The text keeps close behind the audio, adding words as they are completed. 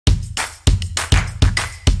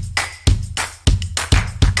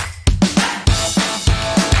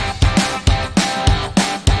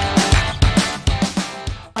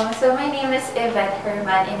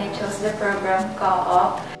and I chose the program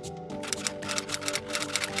Co-op.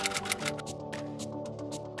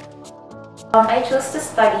 I chose to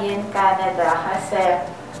study in Canada kasi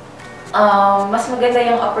mas maganda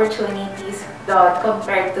yung opportunities doon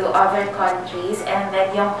compared to other countries, and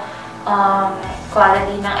then yung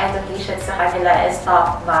quality ng education sa kanila is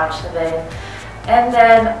top-notch din. And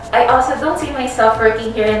then, I also don't see myself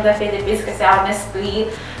working here in the Philippines kasi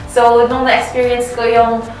honestly, so nung na-experience ko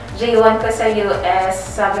yung J1 ko sa US,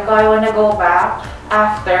 sabi ko I wanna go back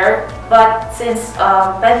after, but since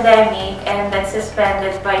pandemic and then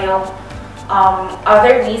suspended pa yung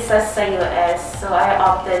other visas sa US, so I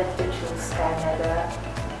opted to choose Canada.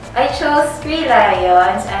 I chose Three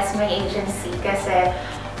Lions as my agency kasi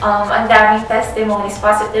ang daming testimonies,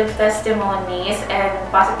 positive testimonies, and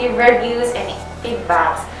positive reviews and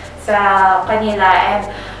feedbacks sa kanila, and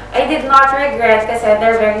I did not regret kasi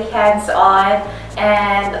they're very hands-on,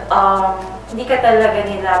 and hindi ka talaga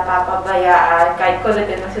nila papabayaan kahit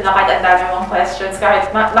kulutin mo sila, kahit ang dami mong questions, kahit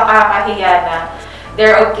makakahiya na,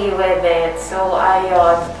 they're okay with it. So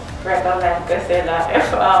ayun, recommend ko sila if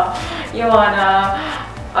you wanna,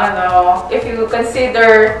 if you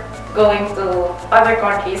consider going to other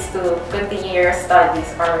countries to continue your studies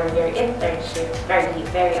or your internship, very,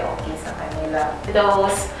 very okay sa kanila.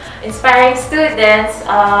 Those inspiring students,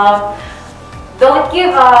 don't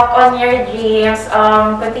give up on your dreams,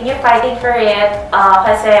 continue fighting for it,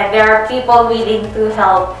 kasi there are people willing to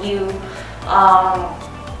help you,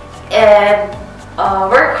 and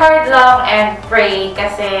work hard lang and pray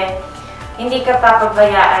kasi hindi ka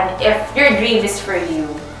papabayaan if your dream is for you.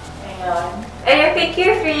 Ayun. And thank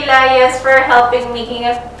you, Three Lions, for helping me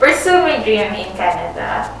pursue my dream in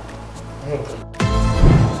Canada.